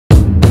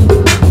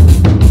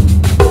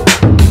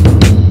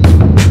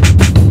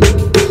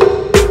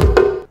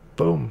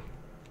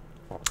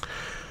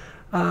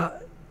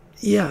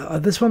Yeah,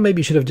 this one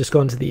maybe should have just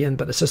gone to the end,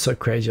 but it's just so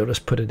crazy. I'll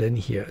just put it in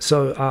here.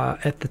 So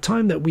at the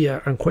time that we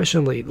are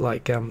unquestionably,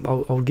 like,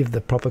 I'll give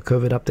the proper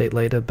COVID update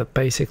later, but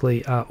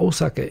basically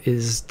Osaka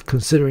is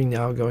considering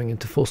now going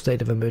into full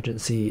state of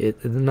emergency.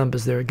 The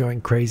numbers there are going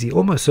crazy,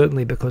 almost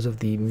certainly because of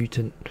the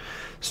mutant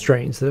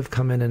strains that have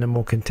come in and are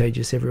more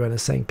contagious. Everyone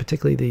is saying,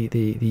 particularly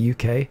the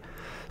UK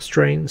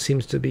strain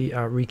seems to be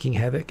wreaking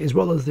havoc, as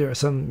well as there are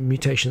some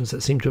mutations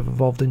that seem to have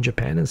evolved in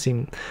Japan and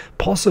seem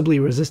possibly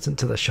resistant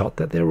to the shot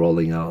that they're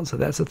rolling out, so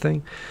that's a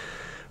thing.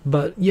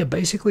 But yeah,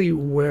 basically,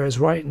 whereas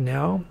right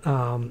now,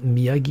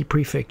 Miyagi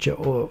Prefecture,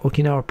 or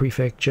Okinawa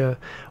Prefecture,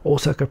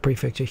 Osaka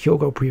Prefecture,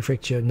 Hyogo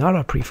Prefecture,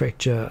 Nara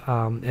Prefecture,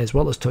 as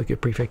well as Tokyo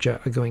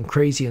Prefecture are going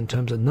crazy in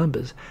terms of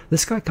numbers.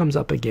 This guy comes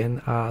up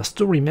again,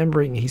 still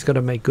remembering he's got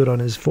to make good on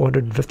his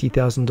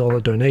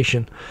 $450,000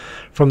 donation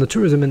from the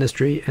tourism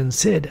ministry, and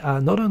said,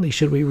 not only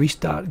should we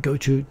restart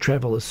go-to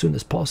travel as soon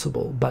as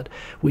possible, but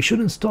we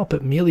shouldn't stop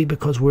it merely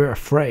because we're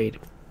afraid.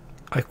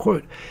 I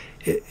quote,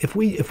 if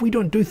we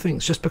don't do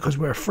things just because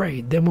we're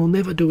afraid, then we'll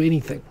never do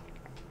anything.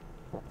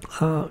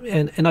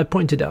 And I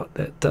pointed out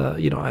that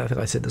you know, I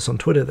think I said this on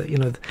Twitter, that, you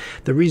know,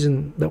 the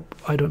reason that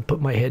I don't put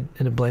my head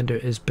in a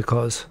blender is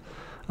because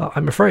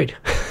I'm afraid.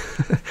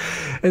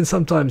 And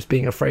sometimes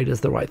being afraid is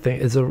the right thing,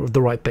 is the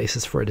right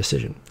basis for a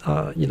decision.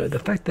 You know, the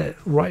fact that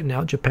right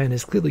now Japan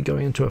is clearly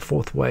going into a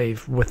fourth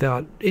wave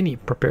without any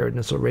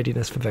preparedness or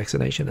readiness for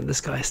vaccination, and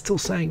this guy is still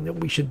saying that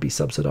we should be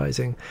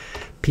subsidizing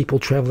people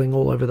traveling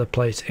all over the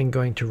place and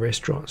going to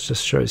restaurants,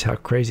 just shows how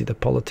crazy the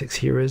politics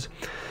here is.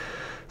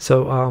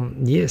 So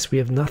yes, we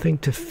have nothing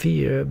to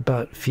fear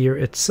but fear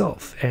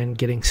itself, and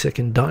getting sick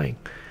and dying,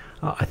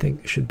 I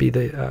think should be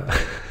the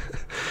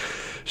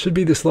should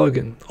be the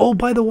slogan. Oh,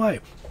 by the way,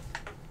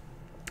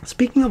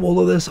 speaking of all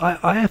of this,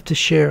 I have to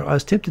share, I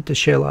was tempted to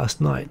share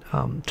last night,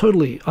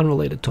 totally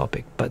unrelated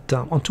topic, but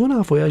on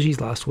 2.5 Voyages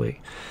last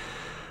week,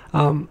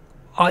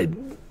 I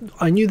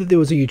knew that there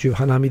was a YouTube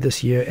Hanami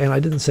this year, and I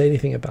didn't say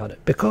anything about it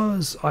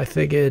because I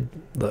figured,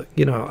 look,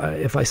 you know,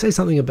 if I say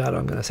something about it,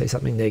 I'm going to say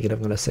something negative.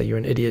 I'm going to say you're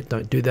an idiot,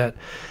 don't do that.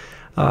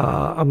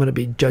 I'm going to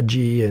be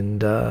judgy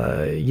and,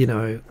 you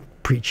know,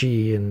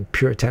 preachy and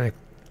puritanic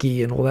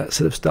and all that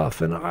sort of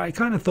stuff, and I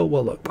kind of thought,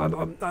 well, look,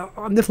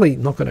 I'm definitely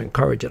not going to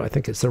encourage it. I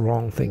think it's the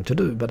wrong thing to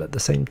do, but at the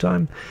same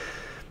time,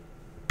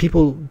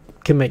 people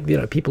can make, you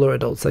know, people are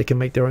adults, they can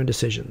make their own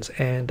decisions.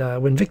 And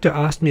when Victor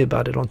asked me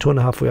about it on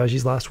 2.5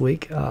 Voyages last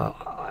week,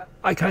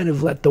 I kind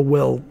of let the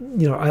well,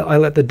 you know, I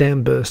let the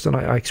dam burst, and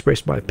I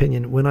expressed my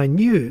opinion when I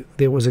knew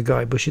there was a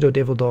guy, Bushido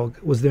Devil Dog,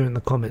 was there in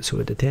the comments who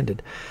had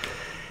attended,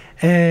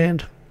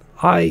 and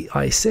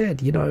I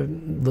said, you know,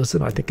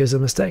 listen, I think it was a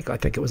mistake. I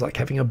think it was like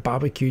having a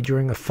barbecue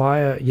during a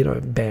fire, you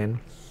know, ban.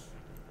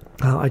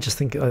 I just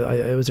think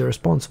it was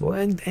irresponsible,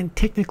 and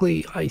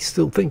technically I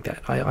still think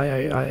that.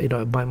 You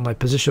know, my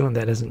position on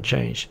that hasn't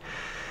changed.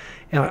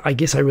 And I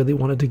guess I really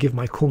wanted to give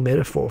my cool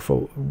metaphor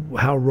for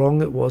how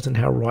wrong it was and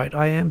how right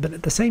I am. But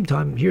at the same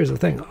time, here's the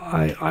thing: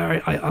 I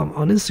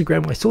on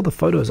Instagram, I saw the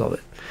photos of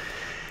it,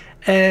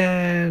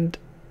 and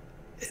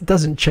it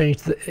doesn't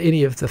change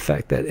any of the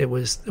fact that it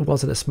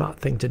wasn't a smart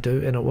thing to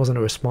do, and it wasn't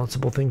a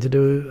responsible thing to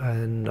do.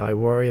 And I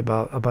worry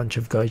about a bunch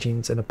of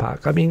gaijins in a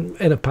park. I mean,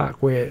 in a park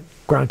where,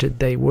 granted,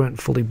 they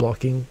weren't fully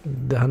blocking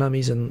the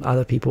hanamis and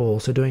other people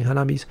also doing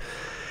hanamis.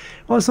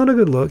 Well, it's not a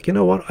good look. You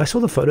know what? I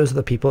saw the photos of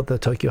the people at the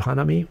Tokyo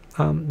Hanami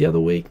the other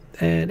week,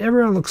 and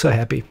everyone looked so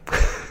happy.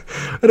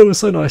 And it was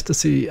so nice to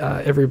see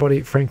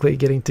everybody, frankly,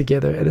 getting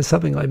together. And it's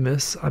something I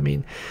miss. I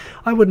mean,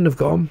 I wouldn't have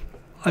gone.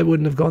 I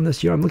wouldn't have gone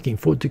this year. I'm looking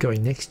forward to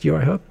going next year,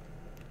 I hope.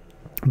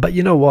 But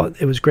you know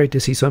what? It was great to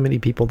see so many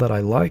people that I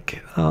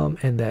like,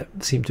 and that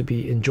seem to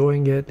be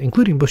enjoying it,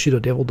 including Bushido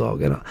Devil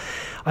Dog. And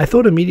I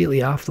thought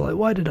immediately after, like,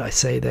 why did I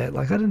say that?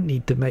 Like, I didn't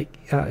need to make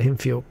him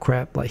feel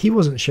crap. Like, he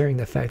wasn't sharing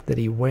the fact that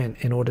he went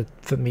in order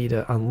for me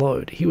to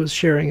unload. He was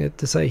sharing it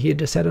to say he had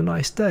just had a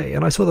nice day.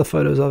 And I saw the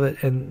photos of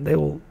it, and they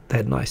all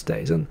had nice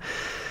days. And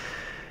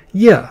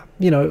yeah,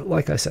 you know,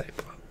 like I say,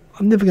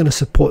 I'm never going to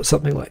support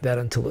something like that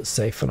until it's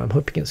safe, and I'm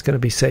hoping it's going to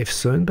be safe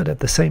soon. But at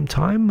the same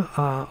time,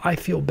 I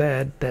feel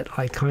bad that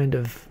I kind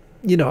of,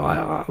 you know,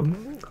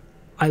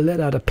 I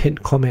let out a pent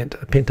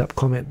up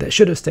comment that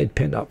should have stayed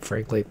pent up,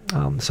 frankly.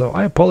 So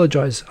I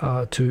apologize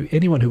to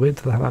anyone who went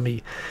to the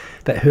Hanami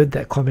that heard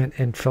that comment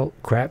and felt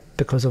crap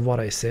because of what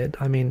I said.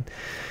 I mean,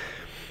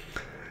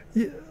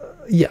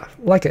 yeah,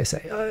 like I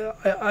say,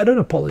 I don't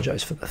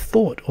apologize for the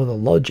thought or the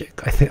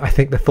logic. I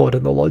think the thought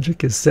and the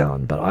logic is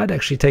sound, but I'd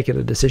actually taken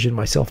a decision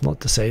myself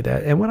not to say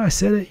that. And when I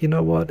said it, you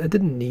know what, it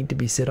didn't need to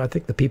be said. I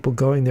think the people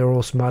going there were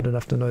all smart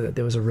enough to know that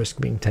there was a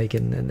risk being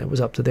taken, and it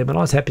was up to them, and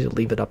I was happy to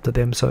leave it up to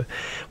them. So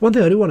one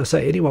thing I do want to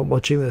say, anyone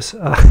watching this, you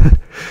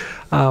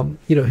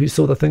know, who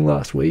saw the thing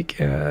last week,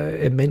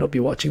 and may not be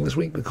watching this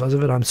week because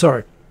of it, I'm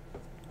sorry.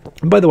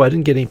 And by the way, I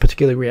didn't get any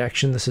particular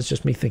reaction. This is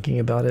just me thinking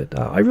about it.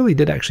 I really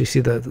did actually see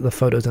the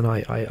photos, and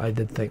I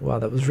did think, wow,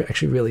 that was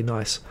actually really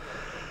nice.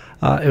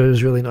 It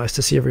was really nice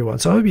to see everyone.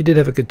 So I hope you did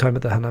have a good time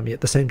at the Hanami.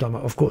 At the same time,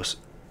 of course,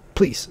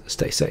 please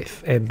stay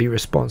safe and be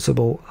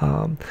responsible.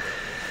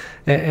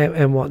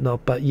 and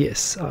whatnot. But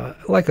yes,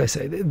 like I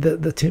say,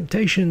 the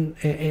temptation,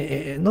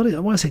 and not, I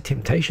want to say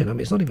temptation, I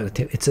mean, it's not even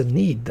it's a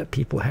need that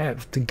people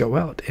have to go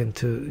out and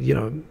to, you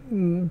know,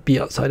 be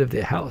outside of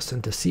their house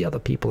and to see other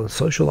people and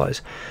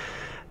socialize.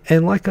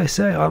 And like I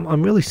say,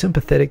 I'm really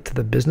sympathetic to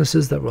the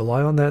businesses that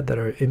rely on that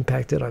are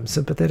impacted. I'm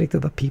sympathetic to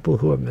the people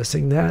who are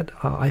missing that.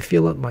 I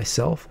feel it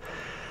myself.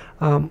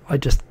 I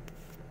just,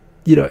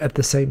 you know, at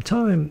the same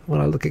time, when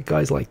I look at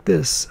guys like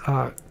this,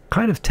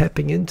 kind of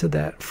tapping into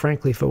that,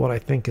 frankly, for what I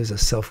think is a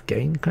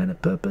self-gain kind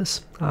of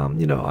purpose.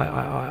 You know,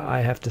 I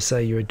have to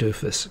say you're a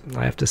doofus.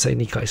 I have to say,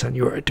 Nikai-san,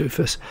 you're a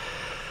doofus.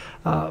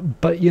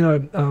 But, you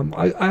know,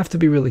 I have to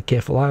be really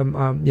careful.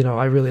 You know,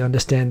 I really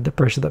understand the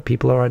pressure that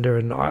people are under,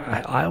 and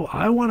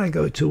I want to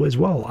go too as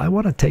well. I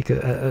want to take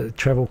a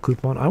travel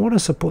coupon. I want to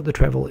support the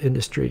travel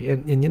industry.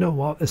 And you know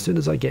what? As soon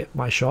as I get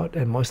my shot,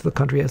 and most of the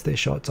country has their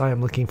shots, I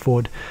am looking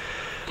forward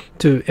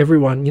to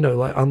everyone, you know,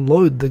 like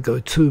unload the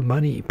go-to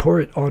money, pour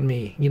it on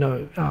me, you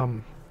know,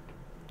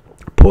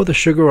 pour the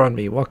sugar on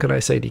me. What can I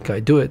say,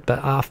 Nikai? Do it, but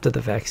after the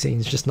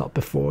vaccines, just not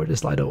before.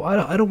 Just like,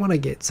 I don't want to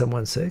get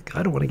someone sick.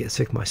 I don't want to get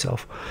sick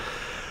myself.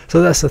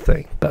 So that's the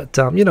thing. But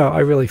you know, I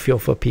really feel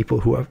for people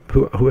who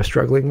are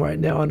struggling right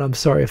now, and I'm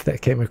sorry if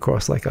that came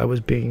across like I was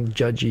being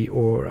judgy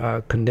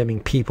or condemning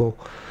people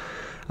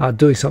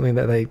doing something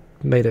that they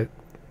made a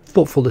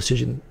thoughtful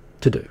decision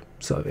to do.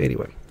 So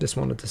anyway, just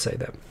wanted to say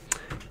that.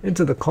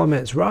 Into the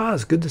comments,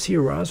 Raz, good to see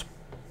you, Raz.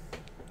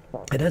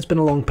 It has been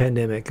a long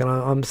pandemic, and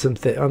I'm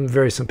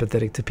very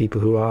sympathetic to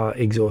people who are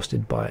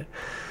exhausted by it,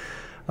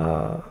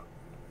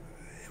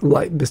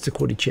 like Mr.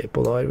 Cordy Chip,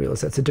 although I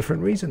realize that's a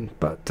different reason.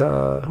 But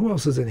who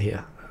else is in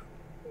here?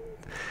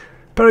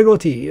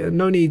 Paragoti,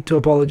 no need to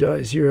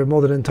apologize. You're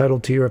more than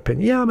entitled to your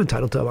opinion. Yeah, I'm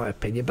entitled to my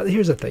opinion, but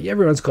here's the thing.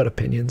 Everyone's got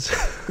opinions.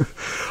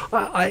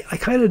 I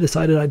kind of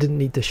decided I didn't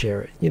need to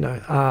share it. You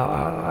know,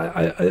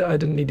 I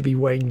didn't need to be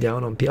weighing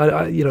down on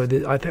people. You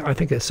know, I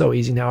think it's so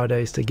easy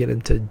nowadays to get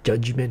into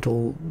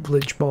judgmental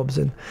lynch mobs,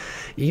 and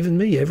even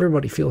me,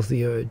 everybody feels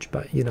the urge.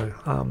 But, you know,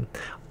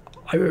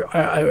 I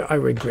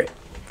regret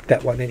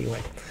that one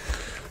anyway.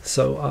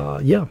 So,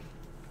 yeah.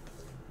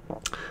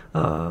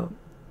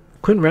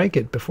 Quinn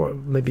Ranked,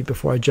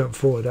 before I jump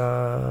forward,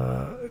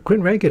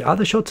 Quinn Ranked, are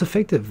the shots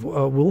effective?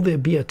 Will there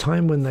be a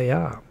time when they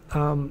are?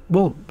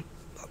 Well,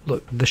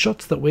 look, the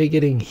shots that we're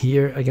getting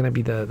here are going to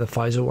be the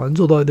Pfizer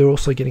ones, although they're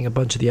also getting a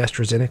bunch of the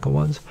AstraZeneca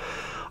ones.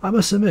 I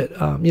must admit,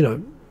 you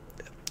know,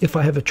 if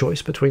I have a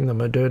choice between the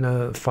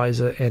Moderna,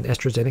 Pfizer, and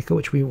AstraZeneca,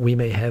 which we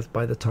may have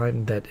by the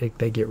time that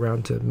they get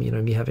round to, you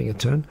know, me having a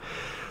turn,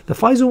 the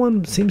Pfizer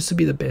one seems to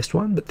be the best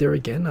one, but there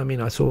again, I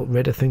mean, I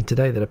read a thing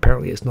today that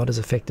apparently it's not as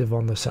effective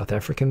on the South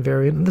African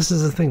variant, and this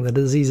is the thing, the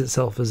disease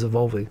itself is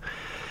evolving.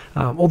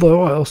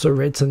 Although I also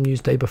read some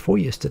news day before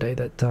yesterday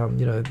that,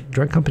 you know,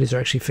 drug companies are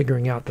actually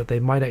figuring out that they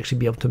might actually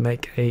be able to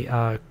make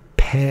a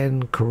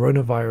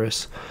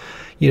pan-coronavirus,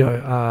 you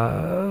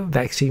know,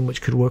 vaccine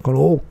which could work on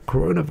all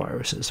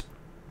coronaviruses,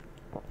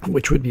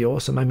 which would be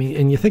awesome. I mean,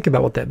 and you think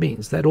about what that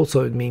means. That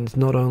also means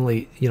not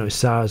only, you know,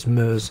 SARS,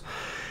 MERS,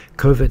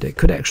 COVID, it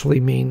could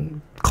actually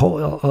mean a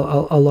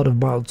lot of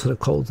mild sort of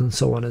colds and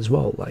so on as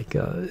well. Like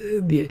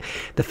the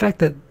fact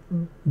that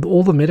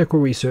all the medical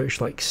research,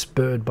 like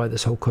spurred by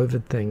this whole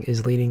COVID thing,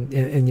 is leading,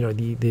 and you know,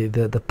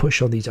 the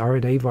push on these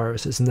RNA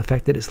viruses, and the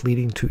fact that it's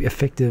leading to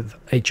effective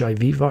HIV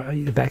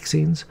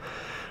vaccines,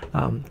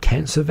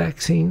 cancer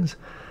vaccines.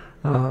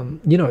 You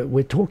know,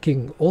 we're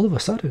talking, all of a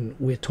sudden,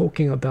 we're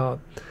talking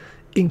about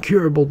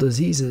incurable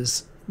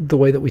diseases the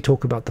way that we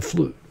talk about the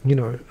flu, you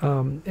know,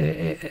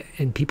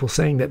 and people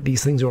saying that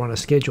these things are on a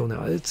schedule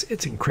now.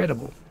 It's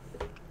incredible.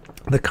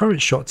 The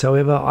current shots,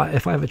 however,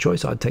 if I have a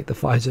choice, I'd take the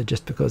Pfizer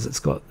just because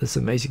it's got this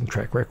amazing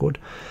track record.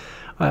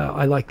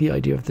 I like the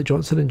idea of the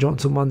Johnson &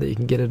 Johnson one, that you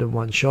can get it in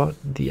one shot.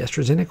 The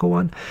AstraZeneca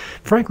one,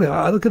 frankly,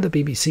 I look at the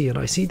BBC and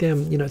I see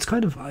them, you know, it's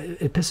kind of,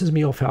 it pisses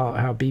me off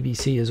how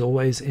BBC is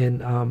always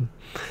in,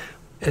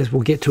 as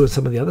we'll get to in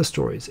some of the other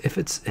stories, if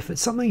it's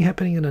something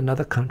happening in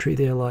another country,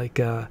 they're like,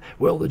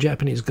 well, the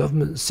Japanese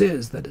government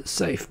says that it's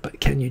safe, but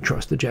can you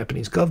trust the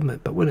Japanese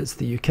government? But when it's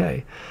the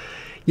UK,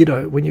 you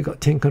know, when you've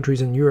got 10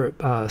 countries in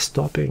Europe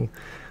stopping,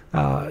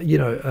 you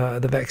know,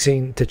 the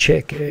vaccine to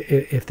check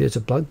if there's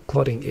a blood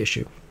clotting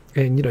issue,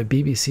 and, you know,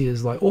 BBC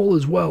is like, all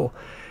is well,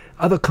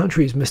 other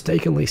countries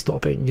mistakenly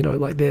stopping, you know,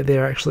 like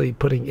they're actually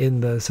putting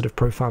in the sort of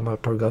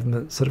pro-pharma,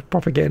 pro-government sort of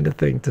propaganda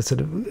thing to sort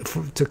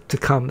of to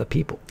calm the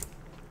people.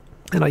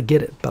 And I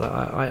get it, but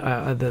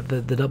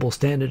the double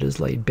standard is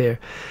laid bare,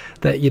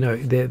 that, you know,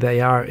 they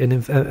are a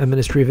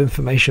Ministry of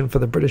Information for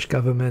the British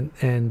government,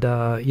 and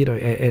you know,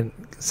 and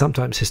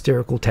sometimes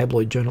hysterical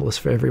tabloid journalists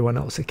for everyone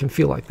else. It can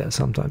feel like that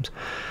sometimes.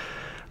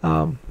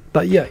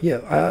 But yeah,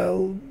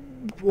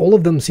 all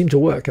of them seem to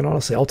work, and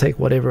honestly, I'll take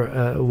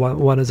whatever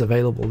one is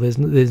available.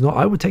 There's not.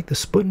 I would take the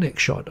Sputnik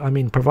shot. I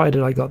mean,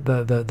 provided I got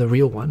the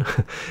real one.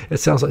 It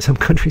sounds like some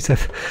countries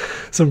have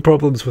some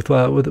problems with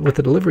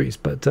the deliveries,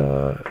 but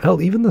hell,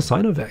 even the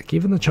Sinovac,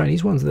 even the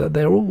Chinese ones,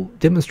 they're all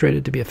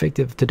demonstrated to be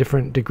effective to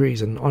different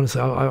degrees. And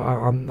honestly,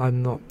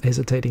 I'm not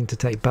hesitating to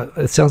take. But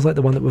it sounds like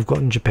the one that we've got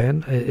in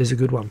Japan is a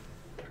good one.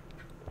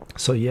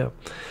 So yeah.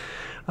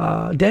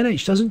 Dan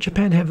H, doesn't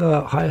Japan have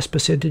the highest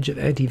percentage of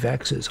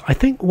anti-vaxxers? I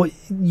think what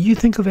you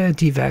think of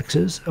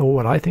anti-vaxxers, or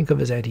what I think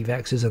of as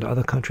anti-vaxxers in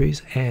other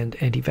countries and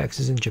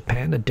anti-vaxxers in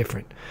Japan, are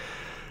different.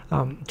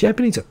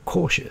 Japanese are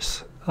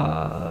cautious.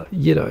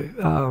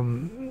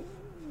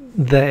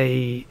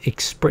 They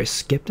express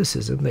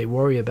skepticism. They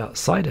worry about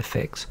side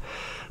effects.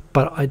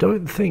 But I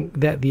don't think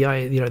that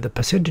the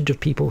percentage of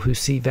people who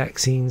see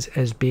vaccines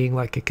as being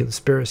like a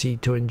conspiracy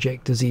to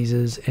inject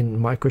diseases and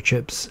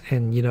microchips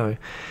and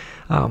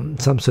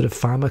some sort of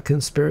pharma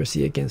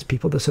conspiracy against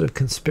people, the sort of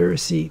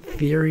conspiracy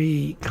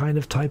theory kind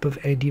of type of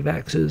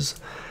anti-vaxxers,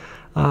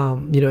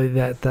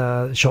 that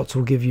the shots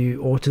will give you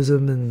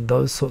autism and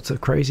those sorts of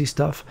crazy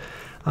stuff.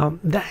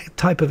 That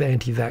type of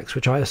anti-vax,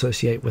 which I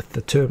associate with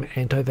the term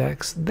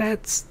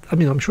anti-vax,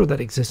 I'm sure that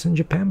exists in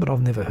Japan, but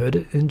I've never heard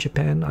it in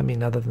Japan.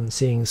 Other than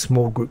seeing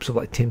small groups of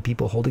like 10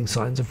 people holding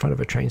signs in front of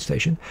a train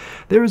station,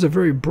 there is a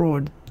very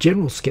broad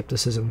general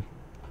skepticism.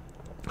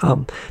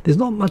 There's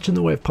not much in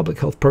the way of public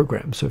health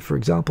programs. So, for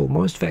example,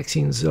 most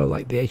vaccines,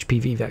 like the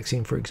HPV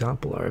vaccine, for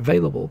example, are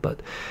available,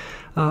 but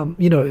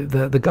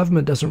the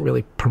government doesn't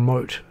really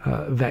promote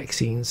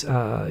vaccines,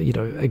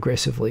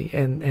 aggressively,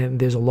 and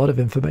there's a lot of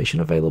information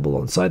available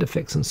on side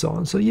effects and so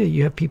on. So yeah,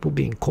 you have people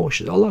being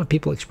cautious. A lot of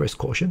people express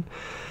caution,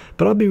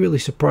 but I'd be really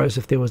surprised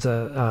if there was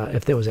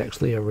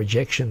actually a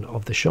rejection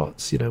of the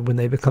shots. When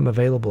they become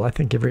available, I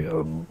think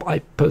I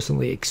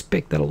personally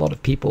expect that a lot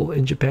of people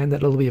in Japan, that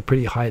it'll be a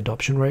pretty high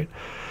adoption rate,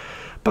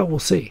 but we'll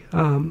see.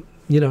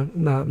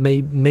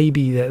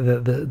 Maybe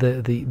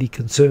the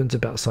concerns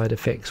about side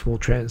effects will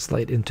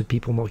translate into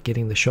people not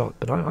getting the shot,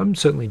 but I'm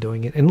certainly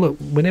doing it. And look,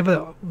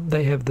 whenever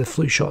they have the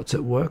flu shots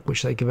at work,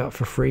 which they give out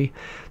for free,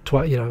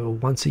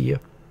 once a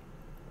year,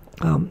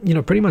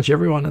 pretty much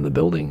everyone in the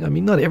building,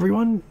 not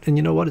everyone, and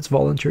you know what, it's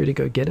voluntary to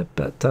go get it,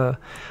 but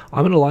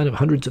I'm in a line of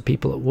hundreds of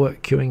people at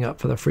work queuing up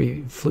for the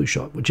free flu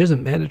shot, which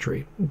isn't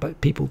mandatory, but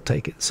people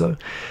take it. So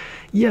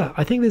yeah,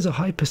 I think there's a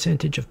high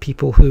percentage of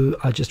people who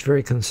are just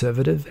very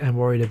conservative and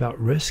worried about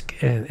risk,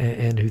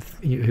 and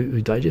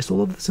who digest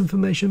all of this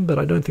information, but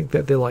I don't think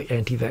that they're like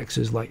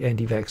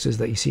anti-vaxxers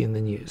that you see in the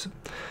news.